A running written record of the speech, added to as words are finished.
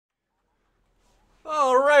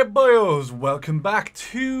Alright boyos, welcome back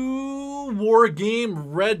to Wargame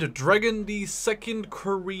Red Dragon, the second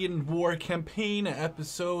Korean War campaign,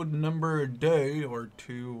 episode number 2, or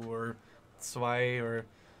 2, or 2, or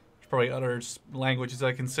there's probably other languages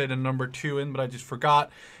I can say the number 2 in, but I just forgot.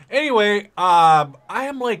 Anyway, I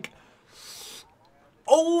am like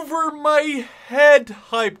over my head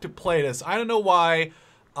hyped to play this. I don't know why.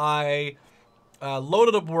 I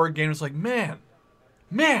loaded up Wargame and was like, man,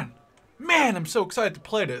 I'm so excited to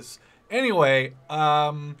play this. Anyway,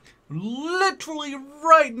 literally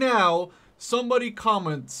right now, somebody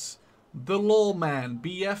comments, the lol man,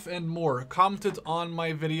 BF and more, commented on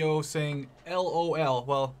my video saying LOL.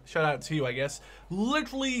 Well, shout out to you, I guess.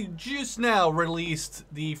 Literally just now released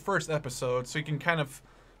the first episode, so you can kind of,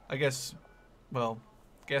 I guess, well,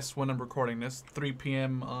 guess when I'm recording this. 3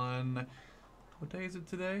 p.m. on, what day is it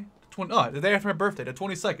today? The day after my birthday, the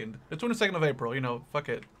 22nd. The 22nd of April, you know, fuck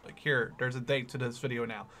it. Like, here, there's a date to this video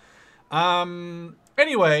now.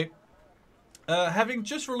 Anyway, having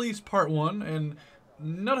just released part 1, and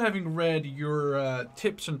not having read your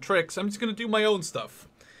tips and tricks, I'm just gonna do my own stuff.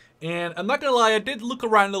 And I'm not gonna lie, I did look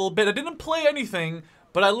around a little bit. I didn't play anything,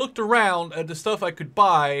 but I looked around at the stuff I could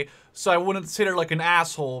buy, so I wouldn't sit there like an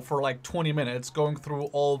asshole for like 20 minutes going through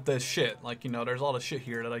all this shit. Like, you know, there's a lot of shit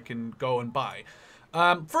here that I can go and buy.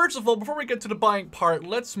 First of all, before we get to the buying part,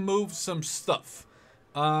 let's move some stuff.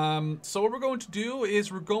 So what we're going to do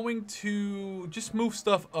is we're going to just move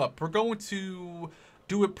stuff up. We're going to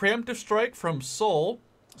do a preemptive strike from Seoul.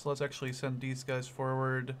 So let's actually send these guys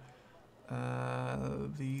forward.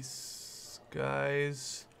 These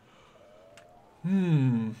guys.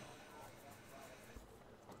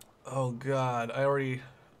 Oh god,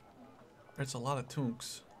 there's a lot of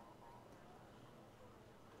toonks.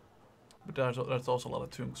 But that's also a lot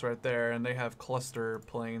of toonks right there, and they have cluster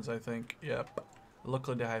planes, I think. Yep.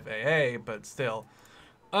 Luckily they have AA, but still.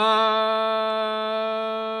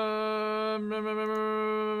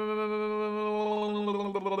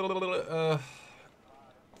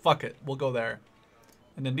 Fuck it, we'll go there.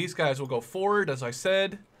 And then these guys will go forward, as I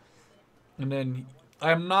said. And then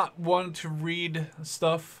I'm not one to read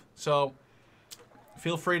stuff, so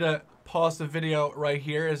feel free to pause the video right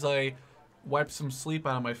here as I wipe some sleep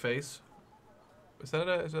out of my face. Is that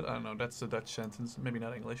I don't know, that's a Dutch sentence, maybe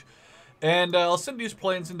not English. And I'll send these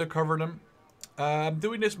planes in to cover them. I'm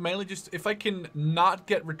doing this mainly just if I can not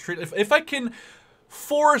get retreat. If I can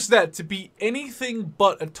force that to be anything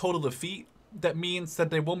but a total defeat, that means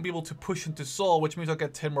that they won't be able to push into Seoul, which means I'll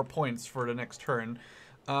get 10 more points for the next turn.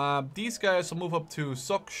 These guys will move up to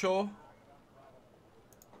Seoksho.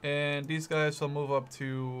 And these guys will move up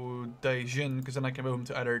to Daejin, because then I can move them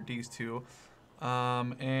to either these two.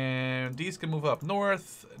 And these can move up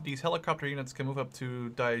north. These helicopter units can move up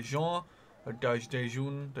to Daejeon, or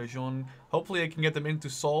Daejeon. Hopefully I can get them into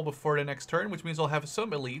Seoul before the next turn, which means I'll have some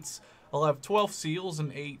elites. I'll have 12 SEALs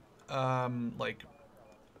and 8, like,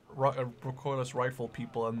 recoilless rifle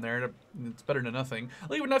people in there. It's better than nothing.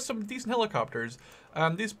 I'll even have some decent helicopters.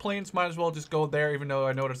 These planes might as well just go there, even though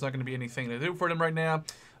I know there's not going to be anything to do for them right now.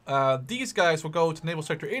 These guys will go to Naval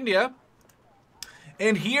Sector India.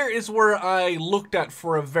 And here is where I looked at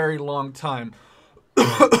for a very long time.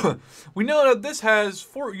 We know that this has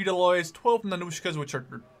 4 Udaloys, 12 Nanushkas, which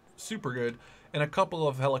are super good, and a couple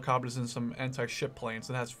of helicopters and some anti-ship planes.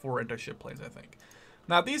 It has 4 anti-ship planes, I think.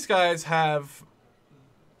 Now, these guys have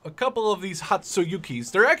a couple of these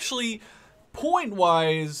Hatsuyukis. They're actually,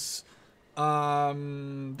 point-wise,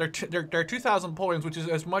 they're 2,000 points, which is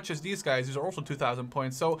as much as these guys. These are also 2,000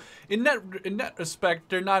 points. So in that respect,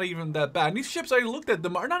 they're not even that bad. And these ships, I looked at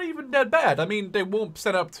them, are not even that bad. I mean, they won't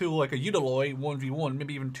set up to like a Udaloy 1v1,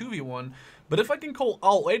 maybe even 2v1. But if I can call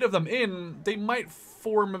all 8 of them in, they might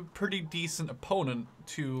form a pretty decent opponent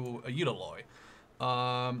to a Udaloy.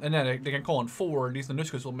 And then they can call in 4, and these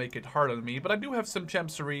Nanushkas will make it hard on me. But I do have some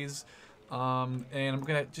Chamseries, and I'm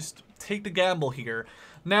gonna just take the gamble here.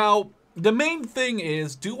 Now, the main thing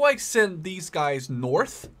is, do I send these guys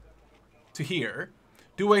north to here?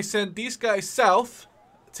 Do I send these guys south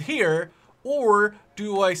to here? Or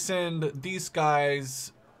do I send these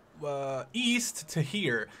guys east to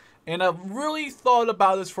here? And I've really thought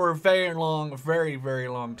about this for a very long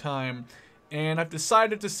time. And I've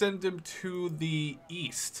decided to send them to the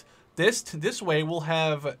east. This way we'll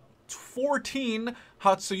have 14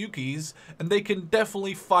 Hatsuyukis, and they can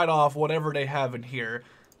definitely fight off whatever they have in here.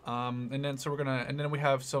 And then we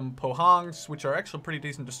have some Pohangs, which are actually pretty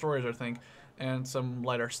decent destroyers, I think, and some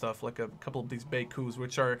lighter stuff, like a couple of these Beikus,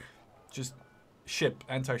 which are just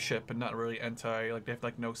anti-ship, and not really like they have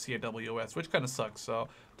like no CAWS, which kind of sucks. So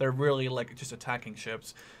they're really like just attacking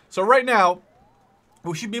ships. So right now,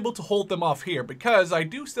 we should be able to hold them off here because I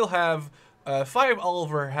do still have 5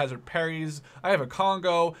 Oliver Hazard parries, I have a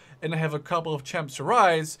Congo, and I have a couple of Champs to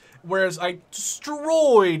Rise, whereas I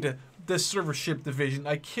destroyed the server ship division.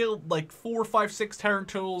 I killed like 4, 5, 6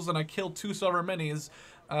 Tarantulas, and I killed 2 Silver Minis.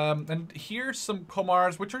 And here's some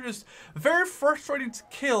Komars, which are just very frustrating to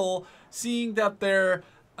kill, seeing that their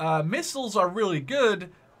missiles are really good.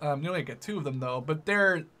 You only get 2 of them though, but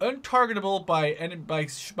they're untargetable by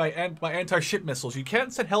anti-ship missiles. You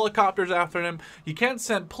can't send helicopters after them. You can't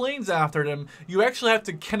send planes after them. You actually have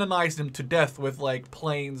to cannonize them to death with like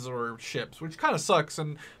planes or ships, which kind of sucks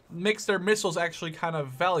and makes their missiles actually kind of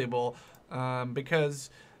valuable because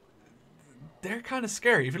they're kind of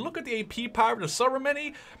scary. If you look at the AP power of the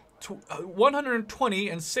Submarine, 120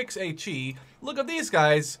 and 6 HE. Look at these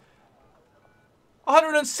guys,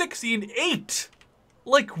 160 and 8.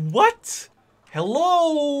 Like, what?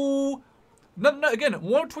 Hello? No, again,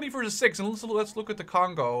 120 versus 6, and let's look at the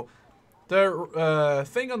Congo. The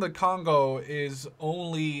thing on the Congo is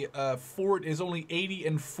only 80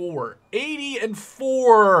 and 4. 80 and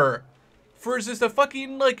 4 versus the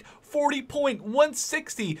fucking like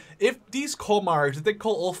 40.160. If these Komars, if they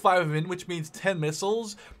call all 5 of them in, which means 10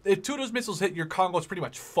 missiles, if 2 of those missiles hit, your Congo is pretty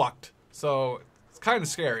much fucked. So it's kind of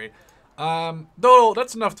scary. Though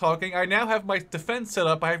that's enough talking. I now have my defense set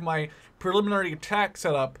up. I have my preliminary attack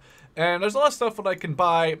set up. And there's a lot of stuff that I can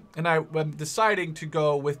buy. And I'm deciding to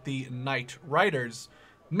go with the Knight Riders.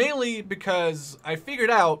 Mainly because I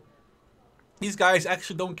figured out these guys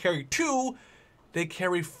actually don't carry 2. They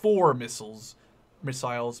carry 4 missiles.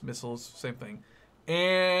 Missiles, same thing.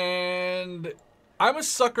 And I'm a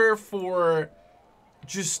sucker for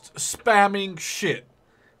just spamming shit.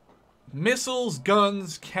 Missiles,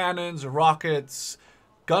 guns, cannons, rockets,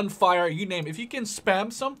 gunfire, you name it. If you can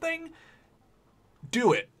spam something,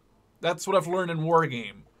 do it. That's what I've learned in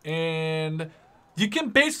Wargame. And you can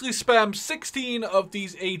basically spam 16 of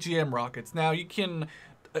these AGM rockets. Now, you can...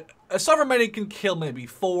 A Submarine can kill maybe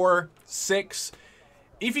 4, 6.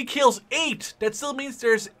 If he kills 8, that still means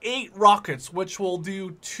there's 8 rockets, which will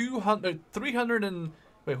do 300 and...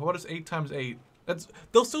 Wait, what is 8 times 8?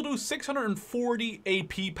 They'll still do 640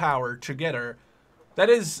 AP power together. That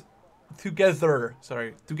is together.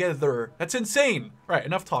 Sorry, together. That's insane. All right,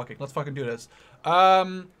 enough talking. Let's fucking do this.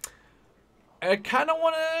 I kind of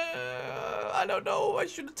want to... I don't know. I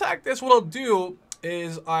should attack this. What I'll do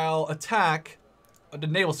is I'll attack the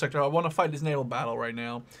naval sector. I want to fight this naval battle right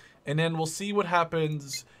now. And then we'll see what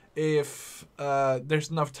happens if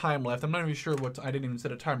there's enough time left. I'm not even sure what... I didn't even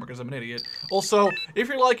set a timer because I'm an idiot. Also, if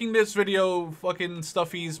you're liking this video, fucking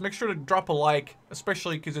stuffies, make sure to drop a like,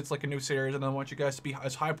 especially because it's like a new series and I want you guys to be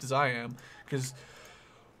as hyped as I am. Because,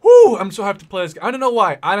 whoo, I'm so hyped to play this game. I don't know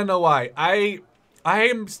why. I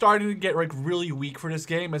am starting to get like really weak for this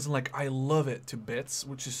game, as in like I love it to bits,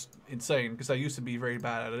 which is insane because I used to be very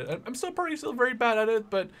bad at it. I'm still very bad at it,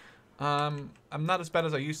 but I'm not as bad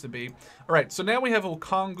as I used to be. All right, so now we have a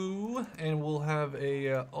Kongu, and we'll have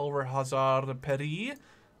a Oliver Hazard Perry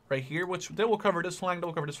right here, which they will cover this flank.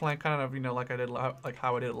 They'll cover this flank, kind of, you know, like I did, like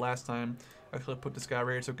how I did it last time. Actually, put this guy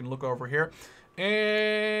right here so we can look over here.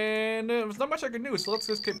 And there's not much I can do, so let's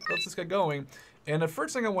just get going. And the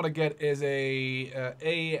first thing I want to get is a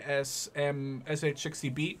ASM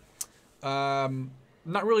SH60B.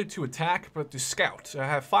 Not really to attack, but to scout. I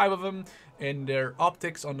have 5 of them, and their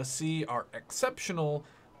optics on the sea are exceptional,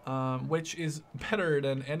 which is better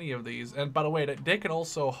than any of these. And by the way, they can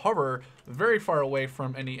also hover very far away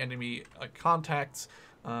from any enemy contacts,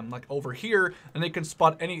 like over here, and they can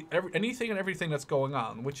spot anything and everything that's going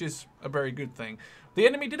on, which is a very good thing. The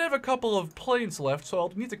enemy did have a couple of planes left, so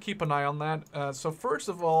I'll need to keep an eye on that. So first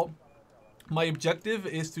of all, my objective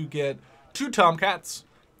is to get 2 Tomcats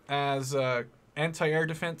as anti-air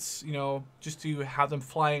defense, you know, just to have them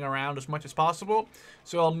flying around as much as possible.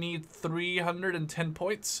 So I'll need 310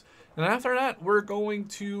 points. And after that, we're going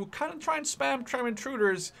to kind of try and spam Tram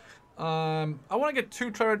Intruders. I want to get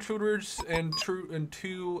 2 Tram Intruders and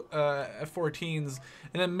 2 F-14s,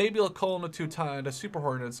 and then maybe I'll call them the Super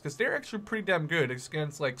Hornets, because they're actually pretty damn good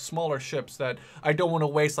against like smaller ships that I don't want to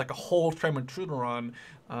waste like a whole Tram Intruder on,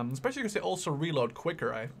 especially because they also reload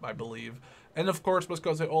quicker, I believe. And of course,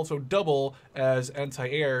 because they also double as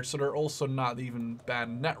anti-air, so they're also not even bad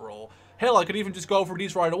net roll. Hell, I could even just go for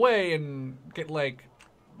these right away and get like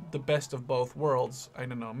the best of both worlds. I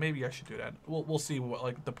don't know. Maybe I should do that. We'll see what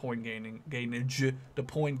like the point gainage, the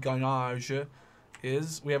point gainage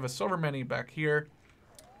is. We have a silver mini back here.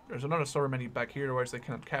 There's another silver mini back here, otherwise they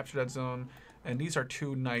cannot capture that zone. And these are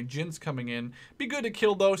 2 Naijins coming in. Be good to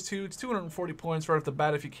kill those 2. It's 240 points right off the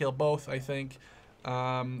bat if you kill both, I think.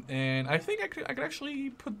 And I think I could actually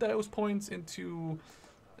put those points into.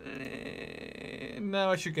 No,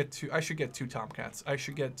 I should get two Tomcats. I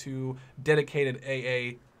should get two dedicated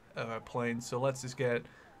AA planes. So let's just get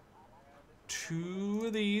 2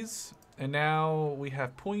 of these, and now we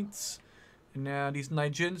have points. And now these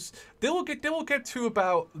Nijins, they will get to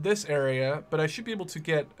about this area, but I should be able to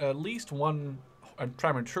get at least one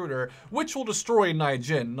Tram Intruder, which will destroy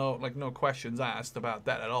Nijin. No questions asked about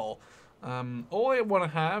that at all. All I want to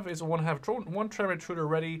have is one Tram Intruder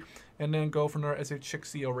ready, and then go for another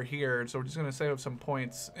SH60 over here. So we're just gonna save up some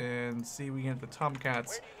points and see if we can get the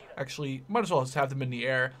Tomcats. Actually, might as well just have them in the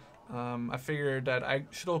air. I figured that I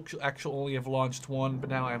should actually only have launched 1, but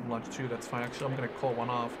now I have launched 2. That's fine. Actually, I'm going to call 1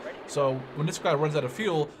 off. So when this guy runs out of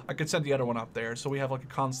fuel, I could send the other one up there. So we have like a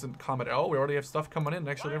constant combat. Oh, we already have stuff coming in.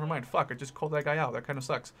 Actually, never mind. Fuck, I just called that guy out. That kind of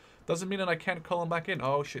sucks. Doesn't mean that I can't call him back in.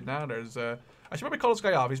 Oh, shit. Now there's... I should probably call this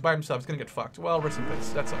guy off. He's by himself. He's going to get fucked. Well, rest in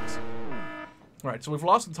peace. That sucks. Alright, so we've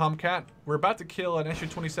lost the Tomcat. We're about to kill an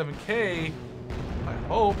SU-27K. I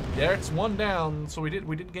hope. Yeah, it's 1 down. So we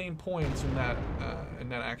did gain points in that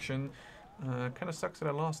action. Kind of sucks that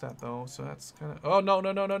I lost that though. So that's kind of. Oh no.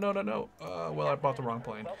 Well, I bought the wrong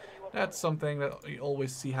plane. That's something that you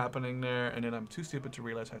always see happening there, and then I'm too stupid to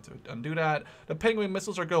realize I had to undo that. The Penguin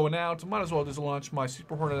missiles are going out. Might as well just launch my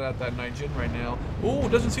Super Hornet at that Nijin right now. Ooh,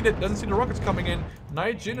 doesn't see the rockets coming in.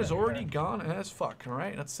 Nijin is already gone as fuck. All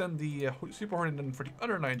right, let's send the Super Hornet in for the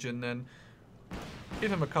other Nijin then.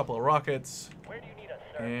 Give him a couple of rockets,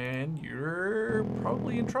 and you're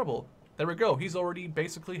probably in trouble. There we go. He's already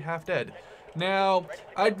basically half dead. Now,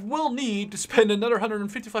 I will need to spend another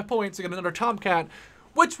 155 points to get another Tomcat,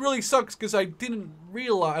 which really sucks because I didn't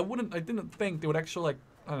realize, I didn't think they would actually, like,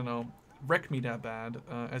 I don't know, wreck me that bad.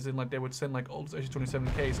 As in, like, they would send, like, old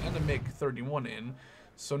SU-27Ks and the MiG-31 in.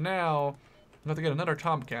 So now, I have to get another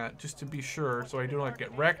Tomcat just to be sure so I do not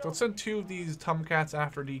get wrecked. Let's send 2 of these Tomcats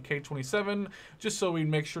after the K-27 just so we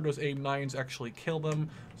make sure those AIM-9s actually kill them.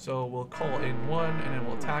 So we'll call in 1 and then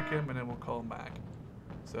we'll attack him and then we'll call him back.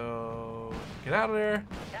 So get out of there.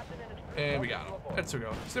 And we got him. Let's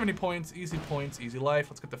go. 70 points, easy life.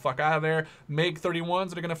 Let's get the fuck out of there. MiG-31s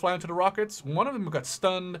that are going to fly into the rockets. One of them got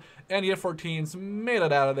stunned, and the F-14s made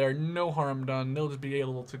it out of there. No harm done. They'll just be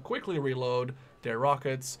able to quickly reload their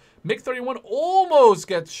rockets. MiG-31 almost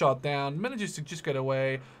gets shot down. Manages to just get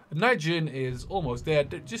away. Nijin is almost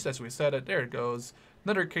dead, just as we said it. There it goes.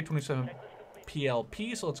 Another K-27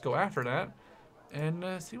 PLP, so let's go after that. And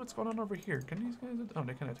see what's going on over here. Can these guys... Oh,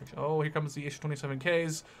 they can't attack. Oh, here comes the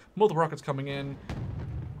SU-27Ks. Multiple rockets coming in.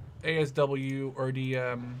 ASW, or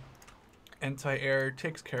the anti-air,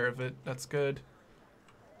 takes care of it. That's good.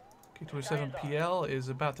 K-27PL is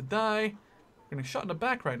about to die. Getting shot in the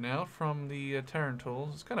back right now from the Terran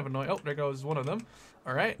tools. It's kind of annoying. Oh, there goes one of them.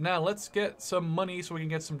 Alright, now let's get some money so we can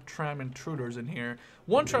get some Tram Intruders in here.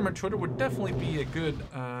 One Tram Intruder would definitely be a good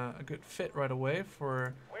fit right away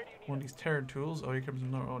for one of these Terran tools. Oh, here comes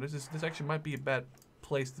another. Oh, this actually might be a bad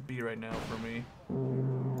place to be right now for me.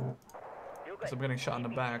 Because I'm getting shot in the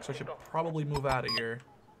back, so I should probably move out of here.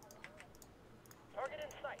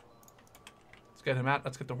 Let's get him out.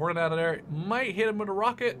 Let's get the Hornet out of there. Might hit him with a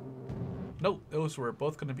rocket. Nope, those were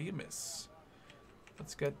both going to be a miss.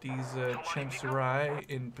 Let's get these Chamsurai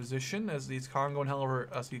in position as these Congo and Oliver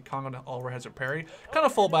has a parry. Kind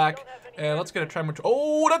of fall back, and let's get a Tram.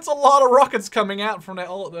 Oh, that's a lot of rockets coming out from the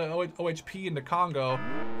OHP into Congo.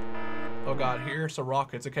 Oh god, here's the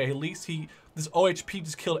rockets. Okay, at least this OHP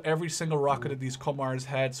just killed every single rocket that these Komars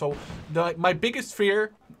had. So my biggest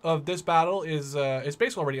fear of this battle is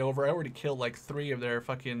basically already over. I already killed like 3 of their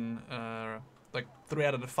fucking like 3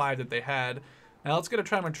 out of the 5 that they had. Now let's get a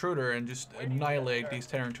Tram Intruder and just annihilate these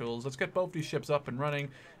Terran tools. Let's get both these ships up and running,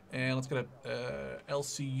 and let's get a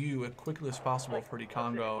LCU as quickly as possible for the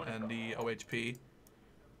Congo and the OHP.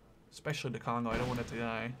 Especially the Congo, I don't want it to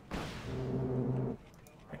die.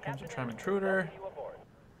 Here comes a Tram Intruder.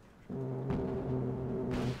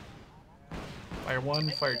 Fire 1,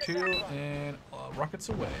 fire 2, and rockets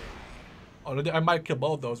away. Oh, I might kill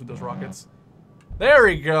both of those with those rockets. There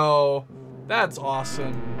we go! That's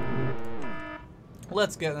awesome.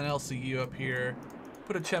 Let's get an LCU up here.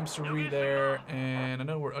 Put a Chamsurai there, and I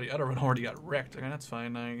know the other one already got wrecked. Okay, that's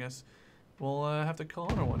fine, I guess. We'll have to call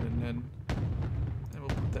another one, and we'll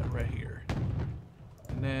put that right here.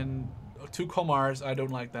 And then 2 Komars. I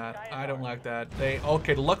don't like that. I don't like that.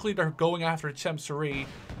 Okay. Luckily, they're going after Chamsurai,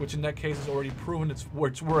 which in that case has already proven its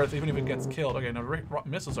worth, even if it gets killed. Okay, now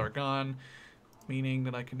missiles are gone, meaning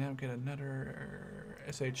that I can now get another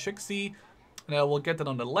SH60. Now we'll get that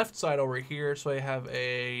on the left side over here, so I have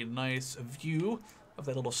a nice view of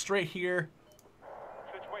that little strait here.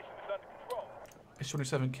 It's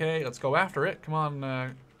 27k. Let's go after it. Come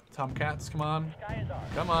on, Tomcats. Come on.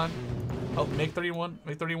 Come on. Oh, make 31.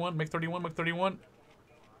 Make 31. Make 31. Make 31.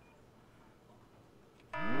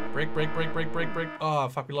 Break, break, break, break, break, break. Oh,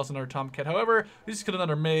 fuck. We lost another Tomcat. However, we just got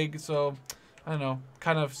another Meg, so I don't know.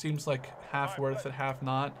 Kind of seems like half worth it, half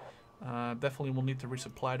not. Definitely we'll need to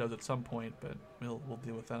resupply those at some point, but we'll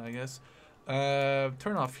deal with that, I guess.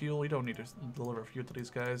 Turn off fuel. We don't need to deliver fuel to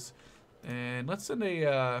these guys. And let's send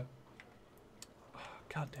a...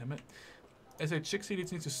 God damn it.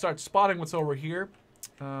 SH60 needs to start spotting what's over here.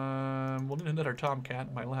 We'll need another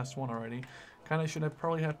Tomcat, my last one already. Kinda should have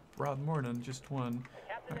probably had brought more than just one.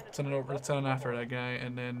 Alright, send it over. Let's send it after that guy,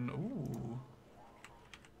 and then ooh,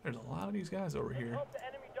 there's a lot of these guys over here. Hope the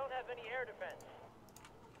enemy don't have any air defense.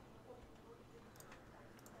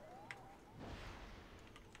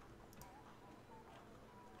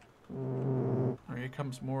 Alright, here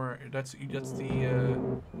comes more. That's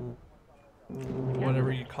the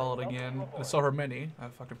whatever you call it again. The Silver Many. I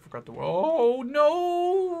fucking forgot the word. Oh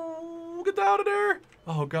no! Get out of there!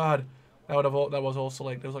 Oh god. That was also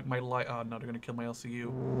like, that was like my light. Oh no, they're gonna kill my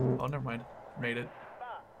LCU. Oh, never mind. Made it.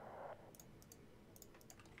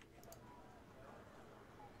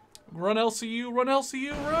 Run LCU, run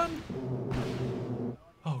LCU, run!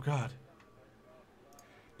 Oh god.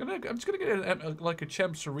 I'm just gonna get like a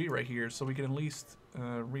Chemserie right here so we can at least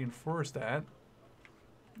reinforce that.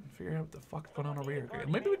 Figure out what the fuck's going on over here. Okay,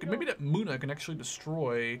 maybe that Muna can actually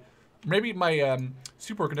destroy. Maybe my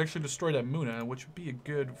super can actually destroy that Muna, which would be a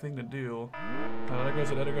good thing to do. There goes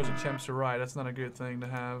a Chemserie. That's not a good thing to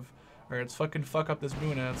have. Alright, let's fucking fuck up this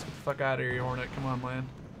Muna. Let's get the fuck out of here, you Hornet. Come on, man.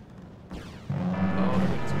 Oh,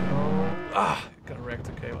 let's go. Ah! Got wrecked.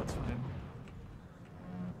 Okay, well, that's fine.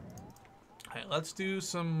 Alright, let's do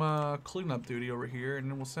some cleanup duty over here, and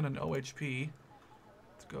then we'll send an OHP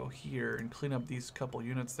to go here and clean up these couple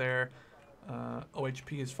units there.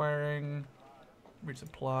 OHP is firing.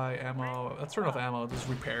 Resupply ammo. Let's turn off ammo. Just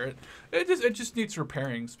repair it. It just needs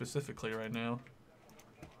repairing specifically right now.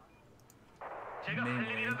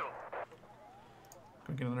 Mainly.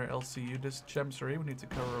 Gonna get another LCU. This Chemserie we need to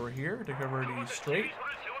cover over here to cover the strait.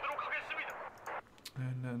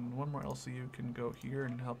 And then one more LCU can go here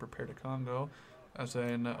and help repair the Congo. As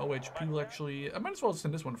an OHP will actually... I might as well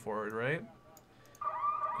send this one forward, right?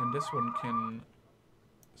 And this one can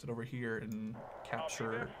sit over here and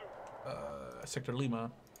capture Sector Lima.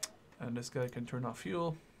 And this guy can turn off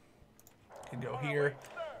fuel. Can go here.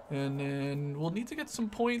 And then we'll need to get some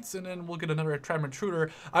points, and then we'll get another Tram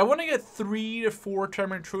Intruder. I want to get 3 to 4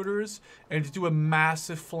 Tram Intruders and to do a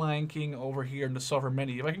massive flanking over here in the Silver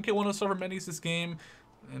Many. If I can kill one of the Silver Menys this game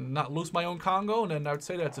and not lose my own Congo, then I would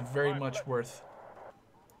say that's very much worth.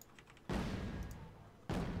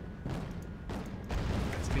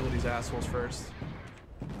 Let's deal with these assholes first.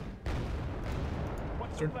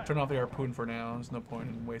 Turn off the harpoon for now. There's no point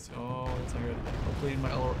in wasting. Oh, that's not good. Hopefully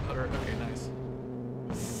my other. Okay, nice.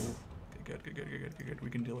 Okay, good. We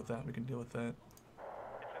can deal with that. We can deal with that.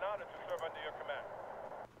 It's an honor to serve under your command.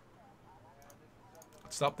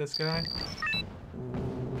 Stop this guy.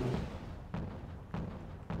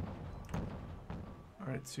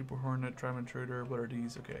 Alright, Super Hornet, Tram Intruder. What are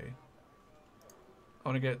these? Okay. I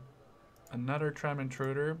want to get another Tram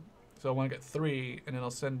Intruder. So I want to get 3, and then I'll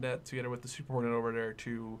send that together with the Super Hornet over there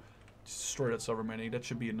to destroy that Silver Many. That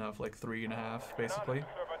should be enough, like 3.5, basically.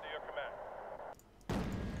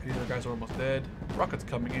 These other guys are almost dead. Rocket's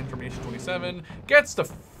coming in from Nation 27. Gets the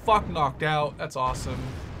fuck knocked out. That's awesome.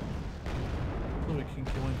 Hopefully we can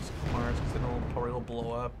kill these Mars because then it'll probably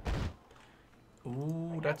blow up.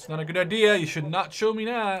 Ooh, that's not a good idea. You should not show me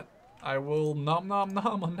that. I will nom nom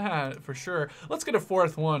nom on that for sure. Let's get a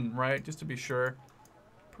 4th one, right? Just to be sure.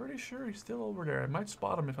 Pretty sure he's still over there. I might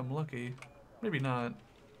spot him if I'm lucky. Maybe not.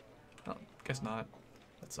 Oh, guess not.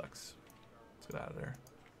 That sucks. Let's get out of there.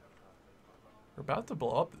 We're about to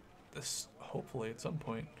blow up this, hopefully, at some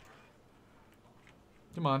point.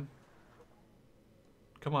 Come on.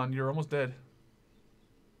 Come on, you're almost dead.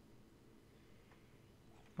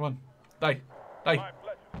 Come on. Die. Die.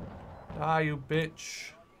 Die, you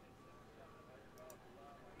bitch.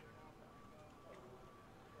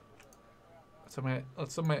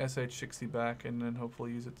 Let's send my SH60 back and then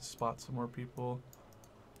hopefully use it to spot some more people.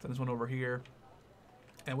 Send this one over here.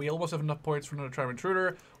 And we almost have enough points for another Tram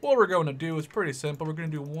Intruder. What we're going to do is pretty simple. We're going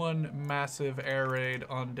to do one massive air raid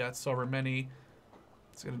on that Silver Many.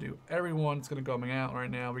 It's going to do everyone. It's going to go coming out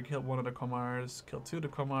right now. We killed one of the Komars, killed 2 of the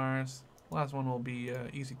Komars. Last one will be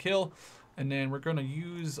easy kill. And then we're going to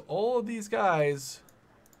use all of these guys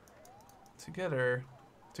together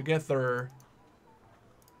to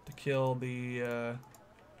kill the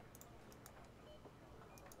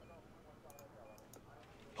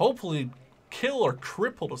hopefully kill or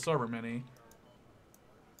cripple the server mini.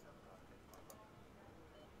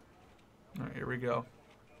 Alright, here we go.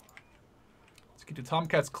 Let's get the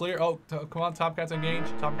Tomcats clear. Oh, come on, Tomcats engage.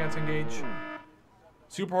 Tomcats engage.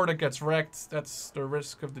 Super Hornet gets wrecked. That's the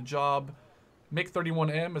risk of the job.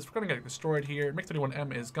 MiG-31M is going to get destroyed here.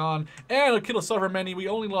 MiG-31M is gone. And it'll kill a server many. We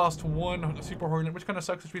only lost one Super Hornet, which kind of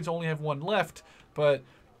sucks, which means we only have one left. But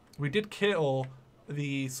we did kill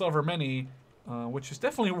the server many, which is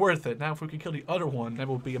definitely worth it. Now, if we can kill the other one, that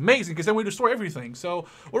would be amazing, because then we destroy everything. So,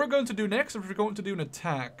 what we're going to do next is we're going to do an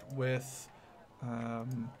attack with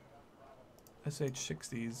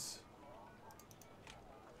SH-60s.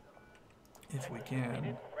 If we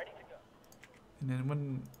can. And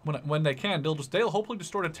then when they can, they'll hopefully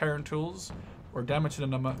destroy the Terran tools or damage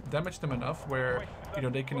them enough where, you know,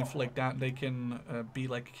 they can inflict that, they can be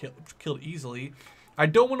like killed easily. I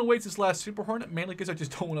don't want to waste this last Super Hornet, mainly because I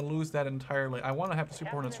just don't want to lose that entirely. I want to have the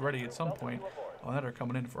Super Hornets ready at some point. Oh, that are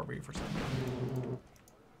coming in for me for some reason.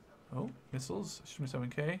 Oh, missiles,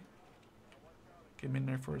 27K. Get them in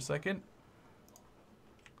there for a second.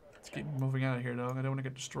 Let's keep moving out of here, though. I don't want to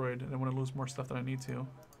get destroyed. I don't want to lose more stuff than I need to.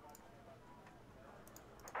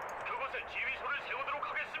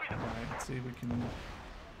 Alright, let's see if we can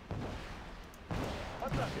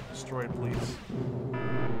not get destroyed, please.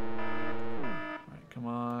 Alright, come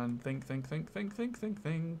on. Think.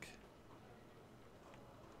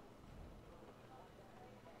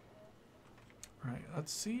 Alright,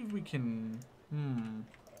 let's see if we can...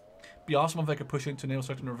 Be awesome if I could push into NATO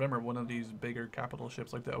Sector November, one of these bigger capital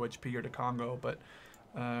ships like the OHP or the Congo, but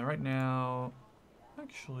right now...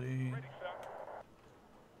 Actually...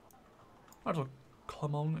 Might as well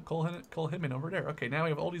call him in over there. Okay, now we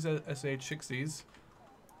have all these SH-60s. So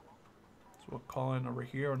we'll call in over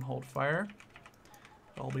here and hold fire.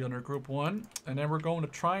 I'll be under Group 1. And then we're going to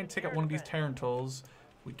try and take out one of these Terran tools.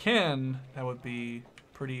 If we can, that would be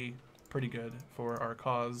pretty good for our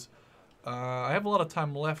cause. I have a lot of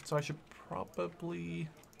time left, so I should probably...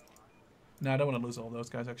 No, I don't want to lose all those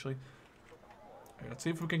guys, actually. Right, let's see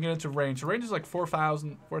if we can get into range. The range is like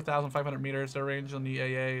 4,500 meters. The range on the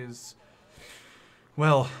AA is...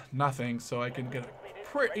 Well, nothing, so I can get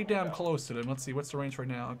pretty damn close to them. Let's see, what's the range right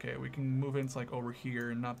now? Okay, we can move into like over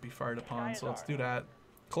here and not be fired upon, so let's do that.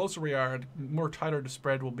 Closer we are, more tighter the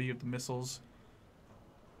spread will be with the missiles.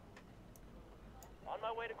 On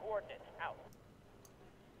my way to coordinates. Out.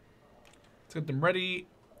 Let's get them ready,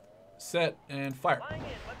 set, and fire. Flying in,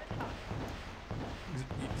 weapon top.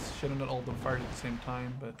 Shouldn't have all of them fired at the same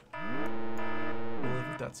time, but we'll live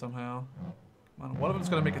with that somehow. Come on, one of them's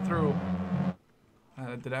gonna make it through.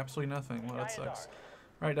 Did absolutely nothing. Well, that sucks.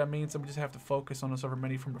 Right, that means that we just have to focus on the server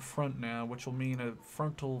many from the front now, which will mean a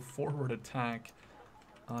frontal forward attack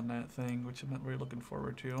on that thing, which I'm not really looking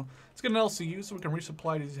forward to. Let's get an LCU so we can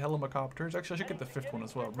resupply these helicopters. Actually, I should get the 5th one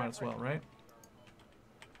as well. Might as well, right?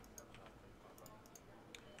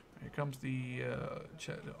 Here comes the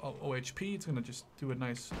OHP. It's going to just do a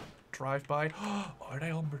nice drive-by. Are they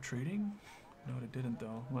all retreating? No, they didn't,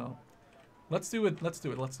 though. Well... Let's do it. 1,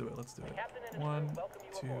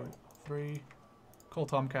 2, 3. Call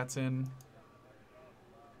Tomcats in.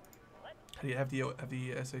 How do you have the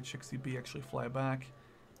SH-60B actually fly back?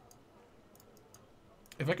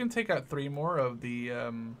 If I can take out 3 more of the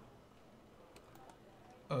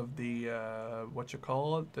what you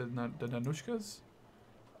call it, the Nanushkas,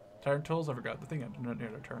 Terran tools. I forgot the thing near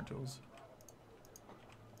the Terran tools.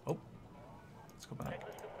 Oh, let's go back.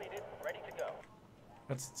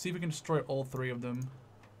 Let's see if we can destroy all 3 of them.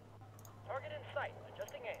 Target in sight.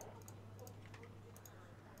 Adjusting aim.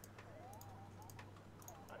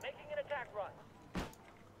 I'm making an attack run.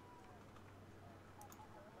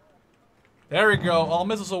 There we go. All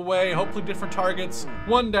missiles away. Hopefully different targets.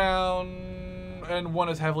 1 down, and 1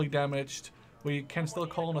 is heavily damaged. We can still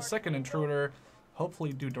call in a second intruder.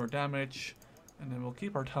 Hopefully do more damage, and then we'll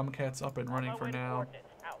keep our Tomcats up and running for now.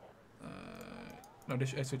 No,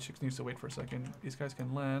 this SH-6 needs to wait for a second. These guys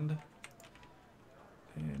can land.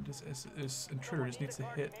 And this intruder just needs to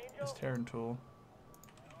hit this Terran tool.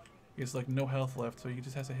 He has like no health left, so he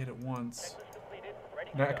just has to hit it once.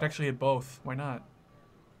 Now I can actually hit both. Why not?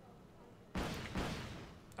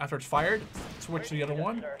 After it's fired, switch to the other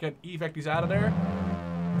one. Get evac these out of there.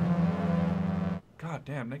 God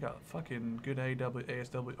damn, they got fucking good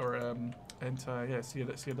ASW or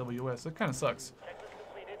CWS. That kind of sucks.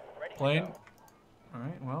 Plane.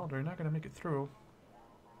 Alright, well, they're not going to make it through.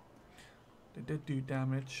 They did do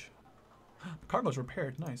damage. The cargo's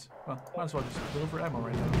repaired. Nice. Well, might as well just deliver ammo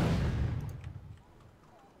right now.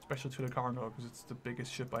 Especially to the cargo, because it's the biggest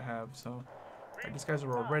ship I have, so... Alright, these guys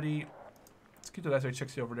are all ready. Let's keep the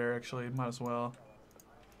SH-60 over there, actually. Might as well.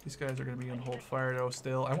 These guys are gonna be on hold fire though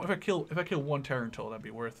still. If I kill one Terran tool, that'd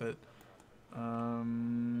be worth it.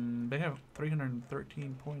 They have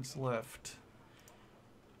 313 points left.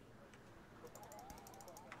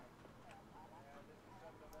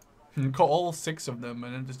 Call all 6 of them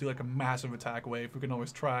and then just do like a massive attack wave. We can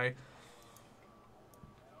always try.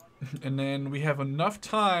 And then we have enough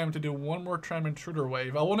time to do one more Tram Intruder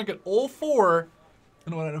wave. I want to get all 4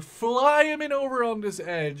 and I want to fly them in over on this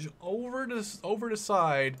edge, over the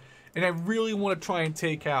side, and I really want to try and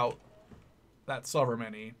take out that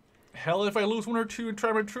Sovereign. Hell, if I lose 1 or 2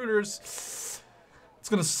 Tram Intruders, it's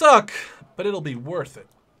gonna suck, but it'll be worth it.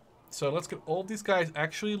 So let's get all of these guys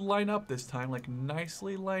actually line up this time, like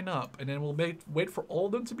nicely line up, and then we'll wait for all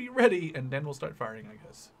of them to be ready, and then we'll start firing, I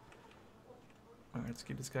guess. All right, let's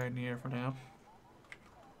keep this guy in the air for now.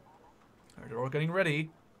 All right, they're all getting ready.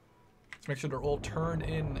 Let's make sure they're all turned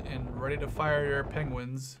in and ready to fire their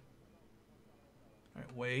penguins. All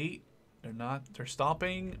right, wait. They're not. They're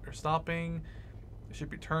stopping. They're stopping. They should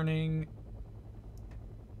be turning.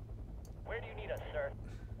 Where do you need us, sir?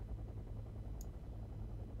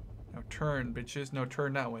 Now turn, bitches. No,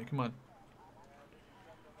 turn that way. Come on.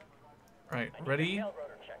 All right, I need a ready? tail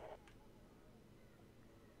rotor check.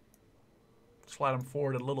 Slide them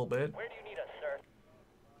forward a little bit. Where do you need us, sir?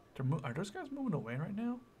 Are those guys moving away right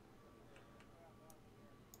now?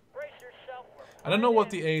 Brace yourself. I don't know what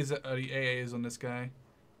the AA is on this guy.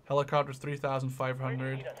 Helicopters 3,500. Where do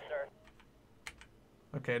you need us, sir?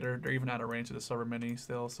 Okay, they're even out of range of the Sovereign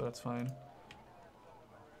still, so that's fine.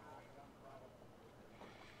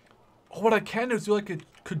 Oh, what I can do is do like a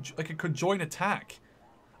conjoined attack.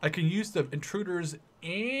 I can use the Intruders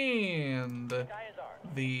and Sky is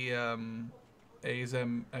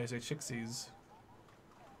ours. the Chixies.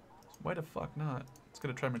 Why the fuck not? Let's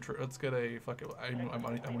get a Tram Intruder. Let's get a fuck it. I'm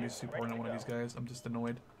gonna use support on one of these guys. I'm just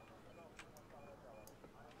annoyed.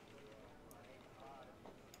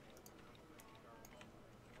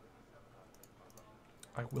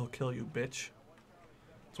 I will kill you, bitch.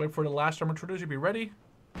 Let's wait for the last Tram Intruder to be ready.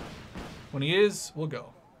 When he is, we'll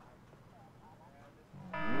go.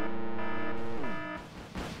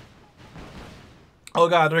 Oh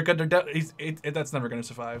god, they're good. That's never gonna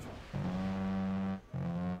survive.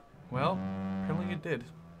 Well, apparently it did.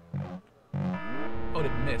 Oh,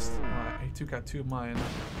 it missed. Oh, he took out 2 of mine.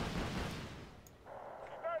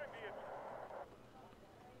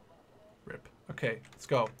 Rip. Okay, let's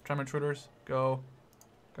go. Tram Intruders, go.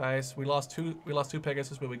 Guys, we lost two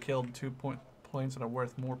Pegasus, but we killed 2 points that are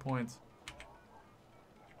worth more points.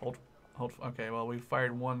 Hold. Okay, well, we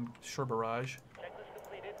fired 1 sure barrage.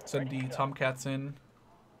 Send the Tomcats in.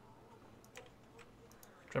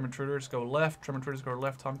 Tram Intruders go left. Tram Intruders go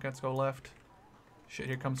left. Tomcats go left. Shit,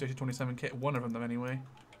 here comes Station 27K. 1 of them anyway.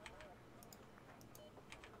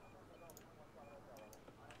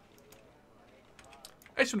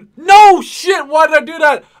 No shit! Why did I do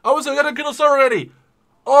that? I was gonna kill us already.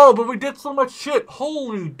 Oh, but we did so much shit.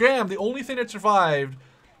 Holy damn! The only thing that survived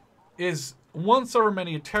is 1 Sovereign,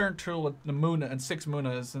 a Terran tool, a Muna, and 6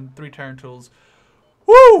 Munas, and 3 Terran tools.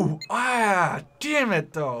 Woo! Ah, damn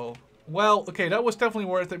it though. Well, okay, that was definitely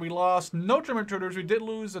worth it. We lost no Tram Intruders. We did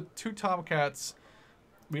lose 2 Tomcats.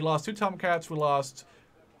 We lost 2 Tomcats. We lost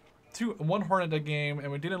 1 Hornet that game,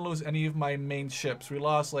 and we didn't lose any of my main ships. We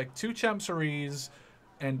lost like 2 Chancelleries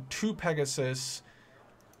and 2 Pegasus.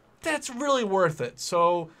 That's really worth it.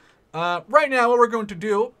 So, right now, what we're going to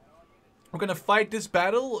do, we're going to fight this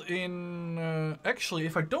battle in... actually,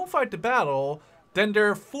 if I don't fight the battle, then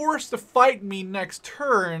they're forced to fight me next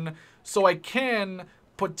turn, so I can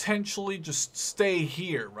potentially just stay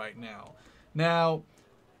here right now. Now,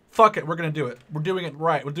 fuck it, we're going to do it. We're doing it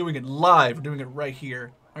right. We're doing it live. We're doing it right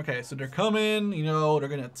here. Okay, so they're coming, you know, they're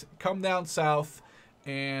going to come down south,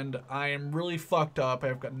 and I am really fucked up.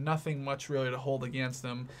 I've got nothing much really to hold against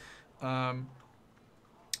them.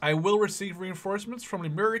 I will receive reinforcements from the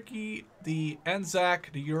American, the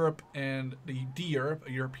Anzac, the Europe, and the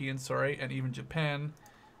European, sorry, and even Japan.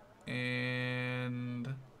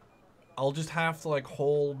 And I'll just have to like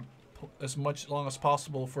hold as much long as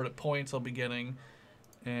possible for the points I'll be getting.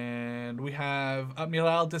 And we have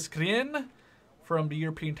Admiral Descrien from the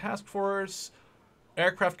European Task Force,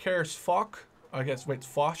 aircraft carriers Foch, I guess wait,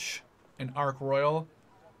 Foch, and Ark Royal.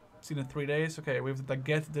 Seen in 3 days. Okay, we have the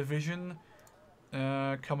Daguet Division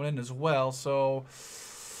coming in as well. So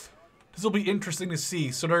this will be interesting to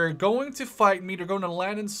see. So they're going to fight me. They're going to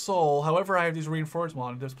land in Seoul. However, I have these reinforcements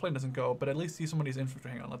on. This plane doesn't go, but at least see some of these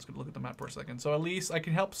infantry. Hang on, let's look at the map for a second. So at least I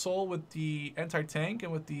can help Seoul with the anti-tank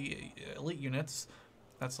and with the elite units.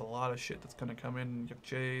 That's a lot of shit that's gonna come in. Yuk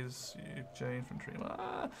J infantry.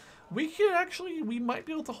 We might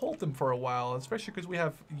be able to hold them for a while, especially because we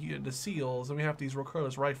have the seals and we have these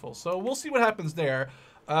recoilless rifles. So we'll see what happens there.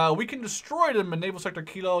 We can destroy them in Naval Sector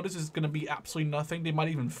Kilo. This is gonna be absolutely nothing. They might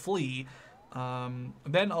even flee.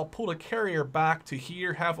 Then I'll pull the carrier back to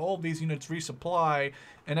here, have all these units resupply,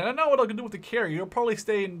 and I don't know what I can do with the carrier. It'll probably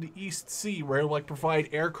stay in the East Sea where it'll like provide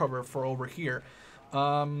air cover for over here.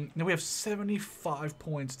 Now we have 75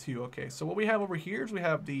 points too. Okay, so what we have over here is we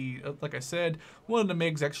have the, like I said, one of the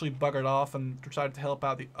MiGs actually buggered off and decided to help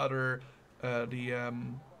out the other, Uniloi,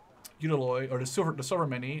 or the silver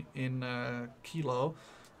mini in Kilo.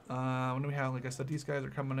 When we have, like I said, these guys are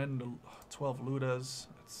coming in, the 12 Ludas.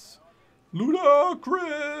 It's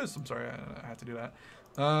ludicrous! I'm sorry, I had to do that.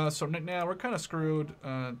 So now we're kind of screwed.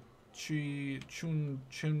 Chun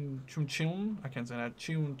I can't say that.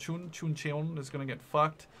 Chun is gonna get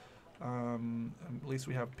fucked. At least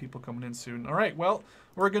we have people coming in soon. All right, well,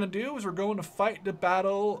 what we're gonna do is we're going to fight the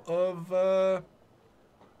battle of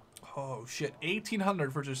oh shit, 1800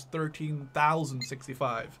 versus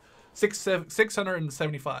 13,065,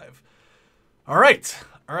 675. All right,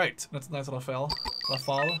 that's a nice little rafale.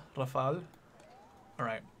 All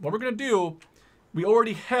right, what we're gonna do, we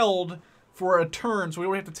already held for a turn, so we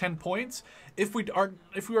already have to 10 points. If we are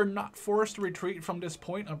not forced to retreat from this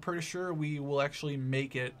point, I'm pretty sure we will actually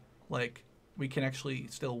make it. Like, we can actually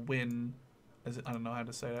still win. I don't know how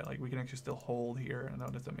to say that. Like, we can actually still hold here. I don't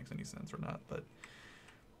know if that makes any sense or not, but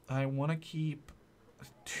I want to keep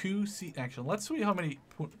 2 C. Actually, let's see how many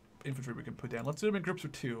infantry we can put down. Let's do them in groups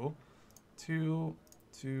of 2. 2,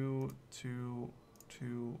 2, 2,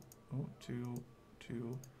 2, 2,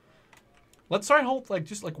 2. Let's try and hold like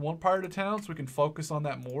just like one part of the town so we can focus on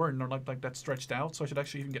that more and not like that stretched out. So I should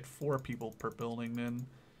actually even get 4 people per building then.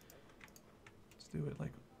 Let's do it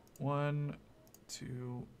like 1,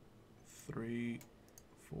 2, 3,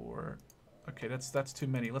 4. Okay, that's too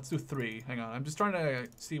many. Let's do 3. Hang on. I'm just trying to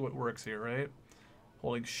see what works here, right?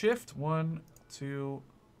 Holding shift. 1, 2,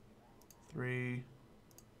 3.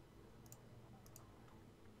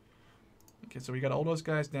 Okay, so we got all those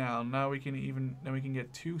guys down. Now we can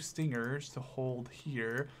get 2 stingers to hold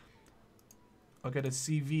here. I'll get a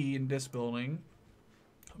CV in this building.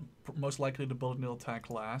 Most likely the building will attack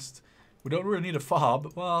last. We don't really need a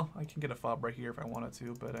fob. Well, I can get a fob right here if I wanted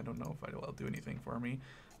to, but I don't know if it'll do anything for me.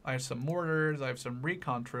 I have some mortars. I have some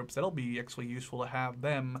recon troops. That'll be actually useful to have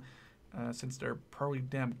them, since they're probably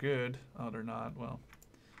damn good. Oh, they're not. Well,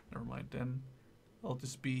 never mind then. I'll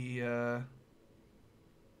just be...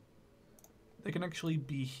 They can actually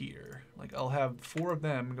be here. Like, I'll have 4 of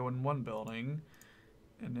them go in one building,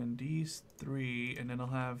 and then these 3, and then I'll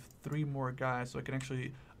have 3 more guys, so I can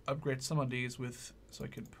actually upgrade some of these with, so I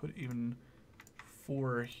can put even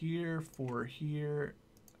 4 here, 4 here.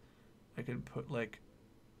 I can put like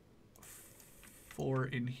 4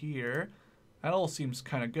 in here. That all seems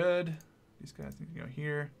kind of good. These guys need to go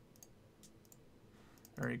here.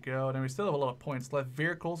 There we go. And then we still have a lot of points left.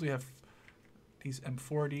 Vehicles, we have these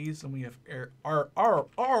M40s, and we have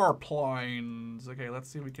airplanes. Okay, let's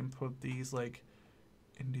see if we can put these like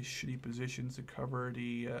in these shitty positions to cover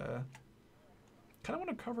the. Kind of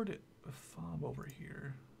want to cover the fob over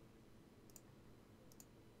here.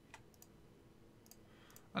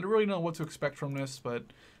 I don't really know what to expect from this, but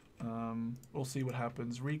we'll see what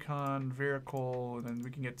happens. Recon, vehicle, and then we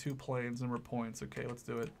can get 2 planes and more points. Okay, let's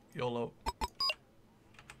do it. YOLO.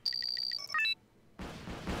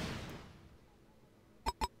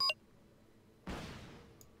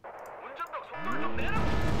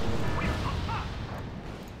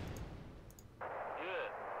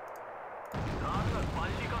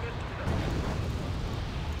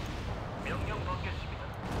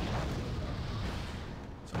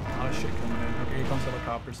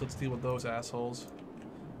 So let's deal with those assholes.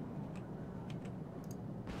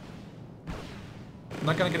 I'm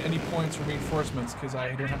not gonna get any points for reinforcements because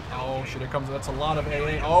I don't have. Oh shit! Here comes. That's a lot of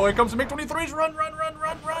AA. Oh, here comes the MiG-23s! Run!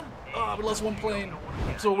 Oh, we lost 1 plane.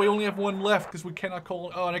 So we only have 1 left because we cannot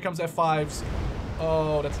call. Oh, and here comes F5s.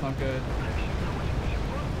 Oh, that's not good.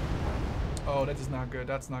 Oh, that is not good.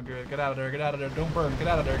 That's not good. Get out of there. Get out of there. Don't burn. Get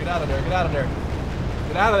out of there. Get out of there. Get out of there.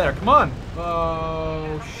 Get out of there, come on!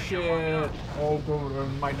 Oh, shit. Oh, God, I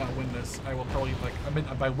might not win this. I will probably, like, I mean,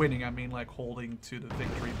 by winning, I mean, like, holding to the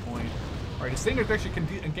victory point. Alright, the Stingers actually can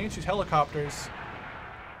engage these helicopters.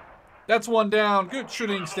 That's 1 down. Good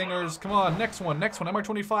shooting, Stingers. Come on, next one.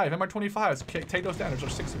 MR-25. MR-25s. Take those down. Those are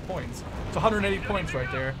 60 points. It's 180 points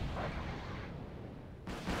right there.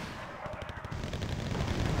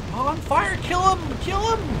 On fire! Kill him!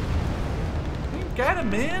 Kill him! You got him,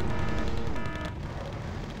 man!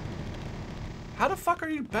 How the fuck fuck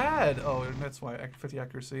are you bad? Oh, that's why 50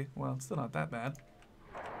 accuracy. Well, it's still not that bad.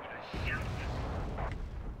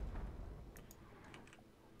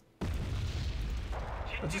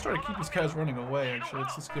 Let's just try to keep these guys running away, actually.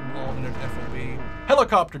 Let's just give them all an FOB.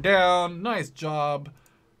 Helicopter down! Nice job!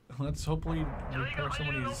 Let's hopefully repair some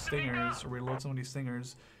of these stingers, or reload some of these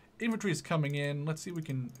stingers. Infantry is coming in. Let's see if we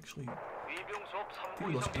can actually deal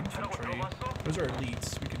with those infantry. Those are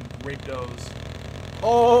elites. We can rape those.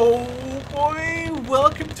 Oh, boy!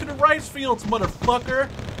 Welcome to the rice fields, motherfucker!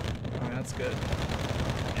 Alright, that's good.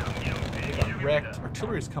 They got wrecked.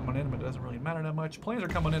 Artillery's coming in, but it doesn't really matter that much. Planes are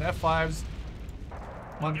coming in. F5s.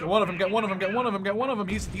 Come on, get one of them, get one of them, get one of them, get one of them.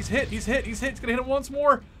 He's hit, he's hit, he's hit. He's gonna hit him once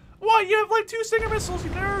more. What? You have like 2 Stinger missiles,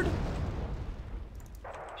 you nerd!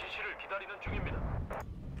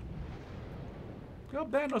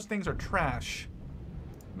 God damn, those things are trash.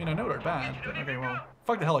 I mean, I know they're bad, but okay, well.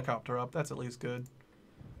 Fuck the helicopter up, that's at least good.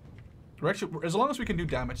 We're actually, as long as we can do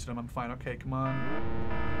damage to them, I'm fine. Okay, come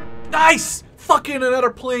on. Nice! Fucking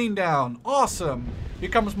another plane down. Awesome. Here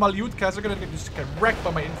comes Malyutkas. They're gonna just get wrecked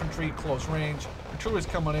by my infantry close range. Artillery's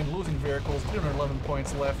coming in, losing vehicles. 311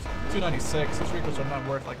 points left. 296. These vehicles are not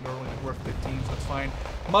worth, like, they're only worth 15, so it's fine.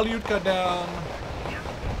 Malyutka down.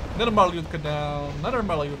 Another Malyutka down. Another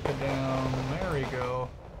Malyutka down. There we go.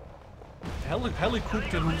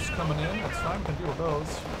 Helicopters coming in. That's fine. We can deal with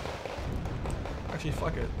those. Actually,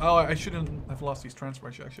 fuck it. Oh, I shouldn't have lost these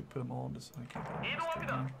transports. I should put them all in this. I can't put them in this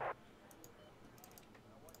thing.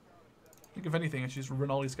 I think if anything, I should just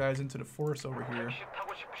run all these guys into the forest over here.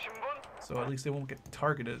 So at least they won't get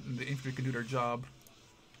targeted and the infantry can do their job.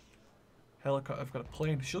 Helicopter, I've got a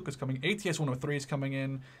plane. Shilka's coming. ATS 103 is coming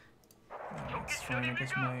in. It's fine. I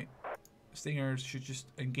guess my Stingers should just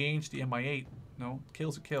engage the MI8. No,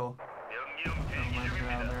 kill's a kill.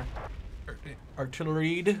 Around there.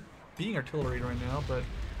 Artilleried. Being artilleried right now, but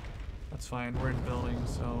that's fine. We're in building,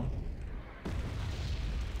 so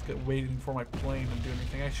get waiting for my plane to do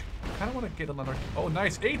anything. I kind of want to get another. Oh,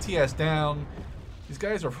 nice ATS down. These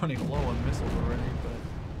guys are running low on missiles already, but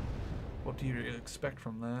what do you expect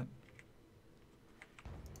from that?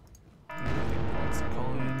 Let's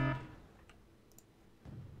call in.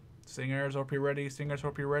 Stingers, hope you're ready. Stingers,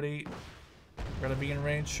 hope you're ready. Gotta be in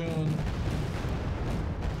range soon.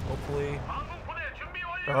 Hopefully.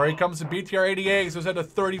 Here he comes the BTR-88s. Those had the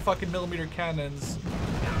 30 fucking millimeter cannons.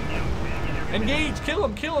 Engage! Kill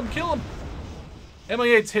him! Kill him! Kill him!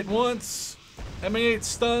 MI8's hit once. MI8's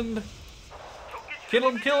stunned. Kill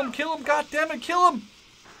him! Kill him! Kill him! God damn it! Kill him!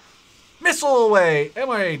 Missile away!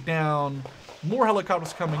 MI8 down. More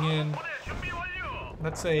helicopters coming in.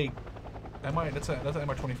 That's a that's an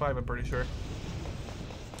MI-25. I'm pretty sure.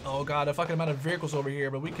 Oh god, a fucking amount of vehicles over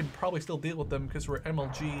here, but we can probably still deal with them because we're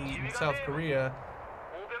MLG in South Korea.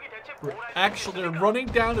 We're actually running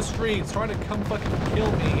down the streets trying to come fucking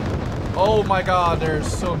kill me. Oh my god,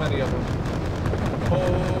 there's so many of them.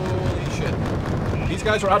 Holy shit. These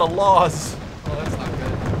guys are out of laws. Oh, that's not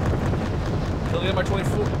good. Kill the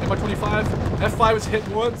MI-24, MI-25. F5 is hit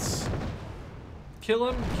once. Kill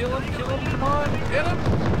him, kill him, kill him, come on, get him.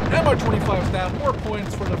 MI-25 is down, more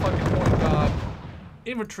points for the fucking point god.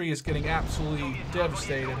 Infantry is getting absolutely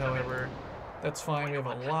devastated, however. That's fine. We have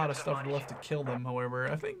a lot of stuff left to kill them, however.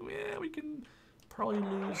 I think, yeah, we can probably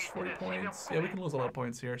lose 40 points. Yeah, we can lose a lot of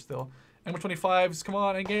points here still. MI-25s, come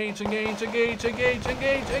on, engage, engage, engage, engage,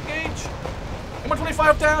 engage, engage.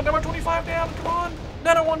 MI-25 down, MI-25 down, come on.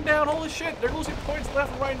 Another one down, holy shit. They're losing points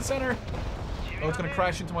left, right, and center. Oh, it's gonna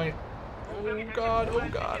crash into my... oh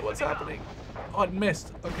god, what's happening? Oh, it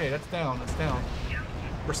missed. Okay, that's down, that's down.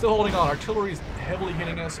 We're still holding on. Artillery is heavily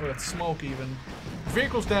hitting us, or it's smoke even.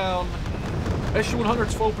 Vehicles down.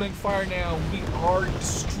 SU-100's opening fire now. We are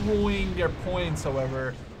destroying their points,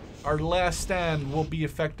 however. Our last stand will be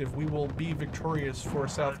effective. We will be victorious for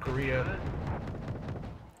South Korea.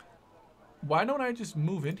 Why don't I just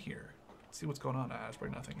move in here? See what's going on. Ah, there's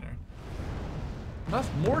probably nothing there.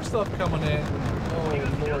 More stuff coming in.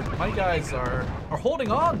 Oh lord, my guys are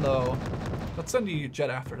holding on though. Let's send the jet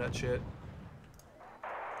after that shit.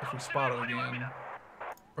 If we spot it again.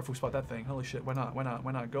 Or if we spot that thing. Holy shit, why not? Why not?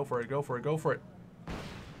 Why not? Go for it, go for it, go for it.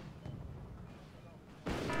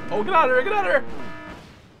 Oh, get out of here, get out of here!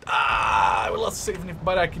 Ah, I would love to save me,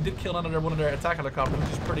 but I did kill one of their attack helicopters, which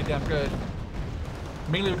is pretty damn good.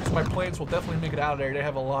 Mainly because my planes will definitely make it out of there. They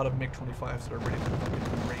have a lot of MiG-25s that are ready to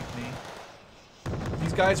fucking rape me.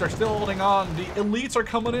 These guys are still holding on. The elites are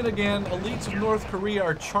coming in again. Elites of North Korea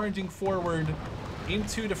are charging forward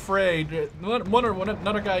into the fray.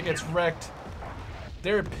 Another guy gets wrecked.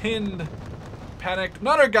 They're pinned, panicked.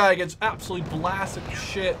 Another guy gets absolutely blasted to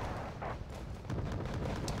shit.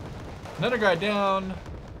 Another guy down.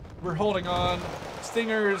 We're holding on.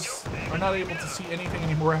 Stingers are not able to see anything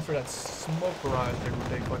anymore after that smoke barrage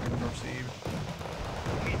they fucking received.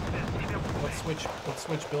 Let's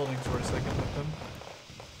switch buildings for a second with them.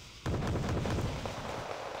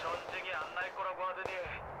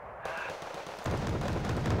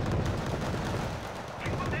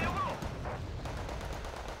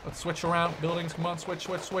 Let's switch around buildings. Come on, switch.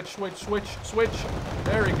 There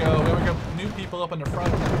we go. There we go. New people up in the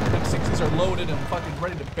front. M60s are loaded and fucking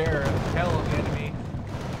ready to bear hell on the enemy.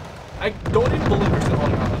 I don't even believe we're still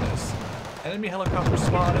holding on to this. Enemy helicopter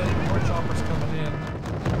spotted. More choppers coming in.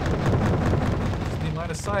 Just need line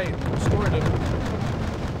of sight. Destroyed him.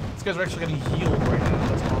 These guys are actually getting healed right now.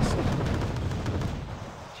 That's awesome.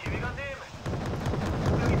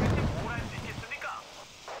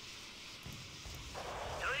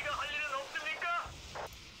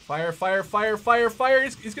 Fire.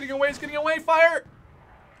 He's getting away, fire!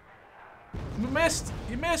 You missed!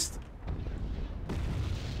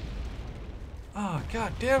 Oh,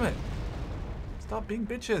 god damn it. Stop being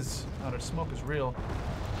bitches. Oh, their smoke is real.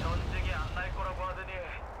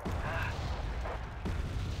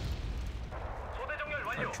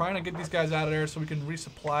 I'm trying to get these guys out of there so we can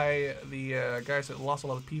resupply the guys that lost a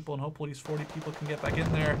lot of people, and hopefully these 40 people can get back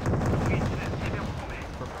in there.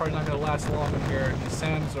 We're probably not going to last long in here. These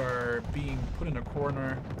Sands are being put in a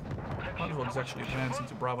corner. Might as well just actually advance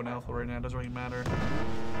into Bravo and Alpha right now. It doesn't really matter.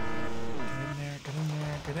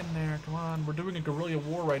 Get in there. Come on. We're doing a guerrilla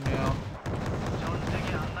war right now.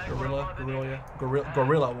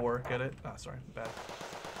 Guerrilla war. Get it? Ah, sorry. Bad.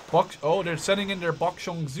 Oh, they're sending in their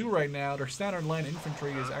Bokshong-zu right now. Their standard line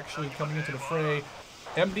infantry is actually coming into the fray.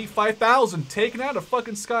 MD 5000 taking out the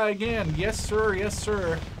fucking sky again. Yes, sir.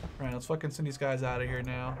 Alright, let's fucking send these guys out of here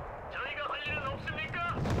now.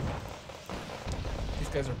 These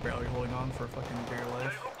guys are barely holding on for fucking dear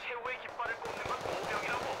life.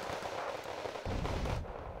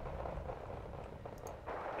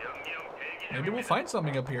 Maybe we'll find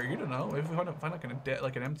something up here. You don't know. Maybe we'll find like an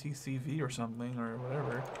MTCV or something or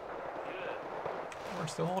whatever. We're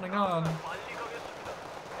still holding on.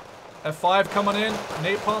 F5 coming in.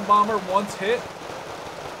 Napalm bomber once hit.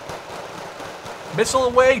 Missile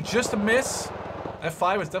away, just a miss.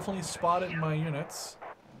 F5 is definitely spotted in my units.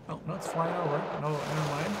 Oh, no, it's flying over. No, never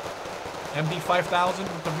mind. MD 5000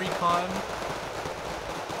 with the recon.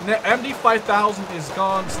 MD 5000 is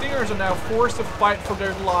gone. Stingers are now forced to fight for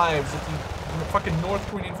their lives. The fucking North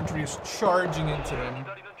Korean infantry is charging into them.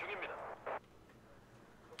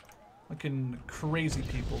 Looking crazy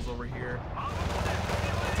peoples over here.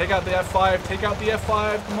 Take out the F5.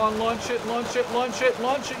 Come on, launch it,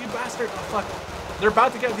 you bastard. Oh, fuck. They're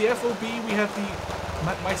about to get the FOB. We have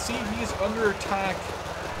my CV is under attack.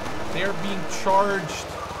 They are being charged.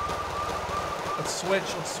 Let's switch.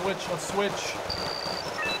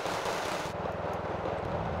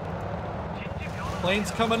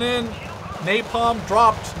 Planes coming in. Napalm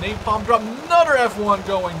dropped. Another F1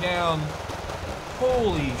 going down.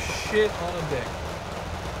 Holy shit on a dick.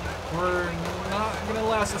 We're not gonna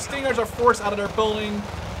last. The Stingers are forced out of their building.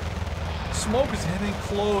 Smoke is hitting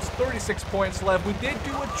close. 36 points left. We did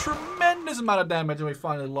do a tremendous amount of damage and we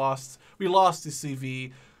finally lost. We lost the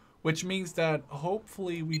CV, which means that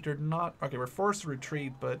hopefully we did not. Okay, we're forced to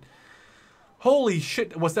retreat, but holy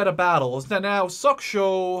shit, was that a battle? Is that now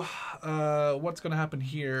Suksho? What's gonna happen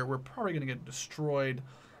here? We're probably gonna get destroyed.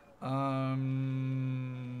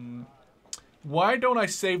 Why don't I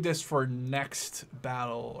save this for next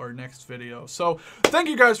battle or next video? So, thank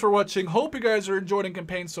you guys for watching. Hope you guys are enjoying the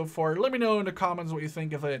campaign so far. Let me know in the comments what you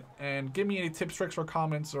think of it. And give me any tips, tricks, or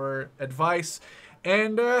comments or advice.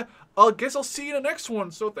 And I guess I'll see you in the next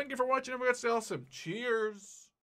one. So, thank you for watching. Everybody stay awesome. Cheers.